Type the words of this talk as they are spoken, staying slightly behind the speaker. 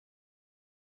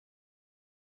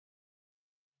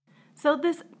So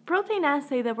this protein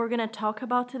assay that we're going to talk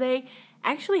about today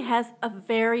actually has a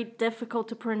very difficult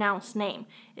to pronounce name.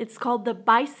 It's called the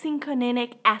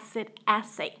bicinchonic acid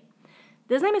assay.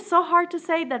 This name is so hard to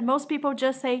say that most people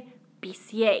just say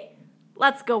BCA.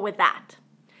 Let's go with that.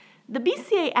 The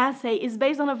BCA assay is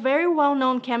based on a very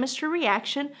well-known chemistry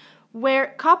reaction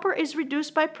where copper is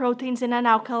reduced by proteins in an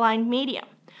alkaline medium.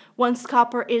 Once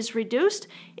copper is reduced,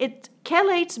 it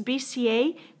chelates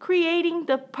BCA, creating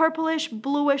the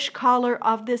purplish-bluish color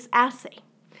of this assay.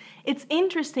 It's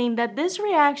interesting that this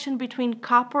reaction between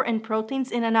copper and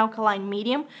proteins in an alkaline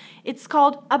medium, it's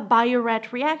called a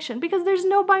biuret reaction because there's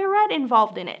no biuret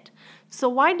involved in it. So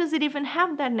why does it even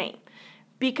have that name?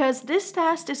 Because this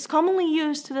test is commonly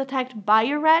used to detect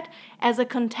biuret as a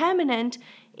contaminant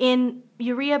in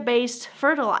urea-based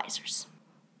fertilizers.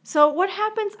 So what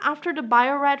happens after the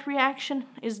biuret reaction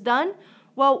is done?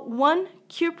 Well, one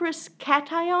cuprous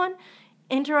cation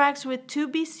interacts with two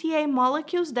BCA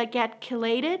molecules that get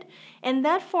chelated, and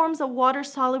that forms a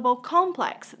water-soluble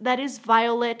complex that is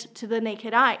violet to the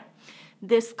naked eye.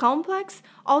 This complex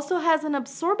also has an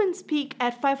absorbance peak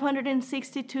at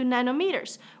 562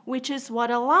 nanometers, which is what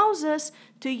allows us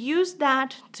to use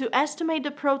that to estimate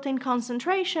the protein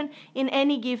concentration in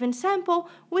any given sample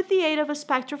with the aid of a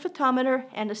spectrophotometer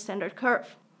and a standard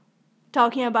curve.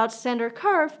 Talking about standard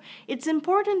curve, it's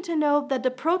important to note that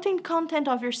the protein content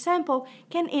of your sample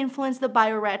can influence the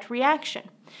biuret reaction.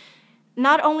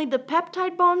 Not only the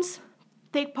peptide bonds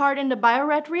take part in the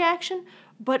biuret reaction,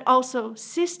 but also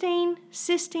cysteine,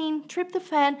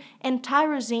 tryptophan, and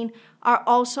tyrosine are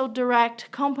also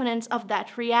direct components of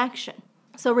that reaction.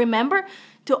 So remember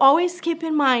to always keep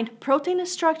in mind protein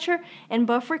structure and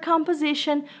buffer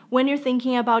composition when you're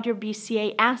thinking about your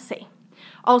BCA assay.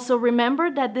 Also remember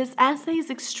that this assay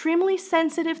is extremely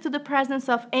sensitive to the presence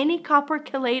of any copper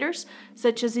chelators,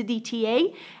 such as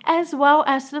DTA, as well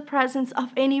as to the presence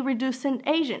of any reducing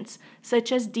agents,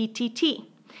 such as DTT.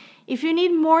 If you need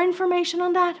more information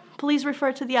on that, please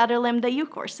refer to the other LambdaU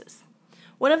courses.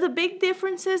 One of the big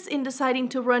differences in deciding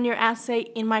to run your assay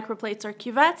in microplates or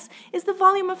cuvettes is the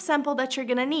volume of sample that you're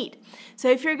going to need. So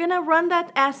if you're going to run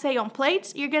that assay on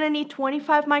plates, you're going to need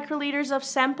 25 microliters of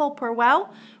sample per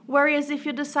well, whereas if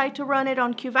you decide to run it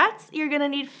on cuvettes, you're going to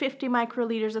need 50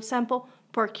 microliters of sample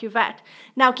per cuvette.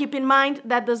 Now keep in mind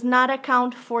that does not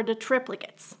account for the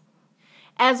triplicates.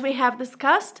 As we have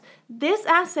discussed, this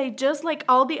assay, just like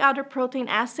all the other protein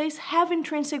assays, have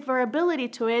intrinsic variability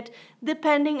to it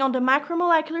depending on the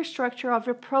macromolecular structure of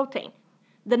your protein.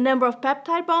 The number of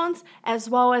peptide bonds, as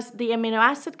well as the amino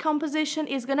acid composition,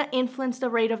 is going to influence the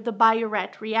rate of the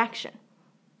biuret reaction.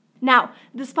 Now,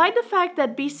 despite the fact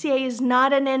that BCA is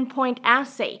not an endpoint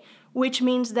assay, which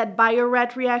means that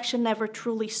biuret reaction never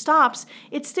truly stops,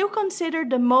 it's still considered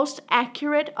the most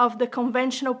accurate of the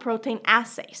conventional protein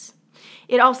assays.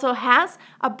 It also has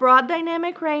a broad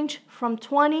dynamic range from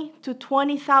 20 to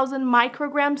 20,000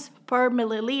 micrograms per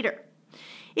milliliter.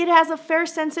 It has a fair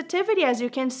sensitivity, as you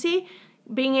can see,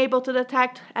 being able to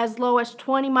detect as low as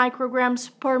 20 micrograms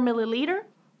per milliliter.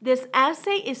 This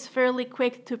assay is fairly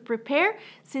quick to prepare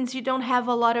since you don't have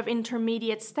a lot of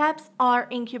intermediate steps or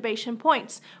incubation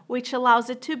points, which allows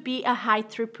it to be a high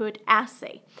throughput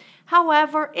assay.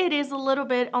 However, it is a little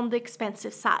bit on the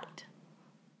expensive side.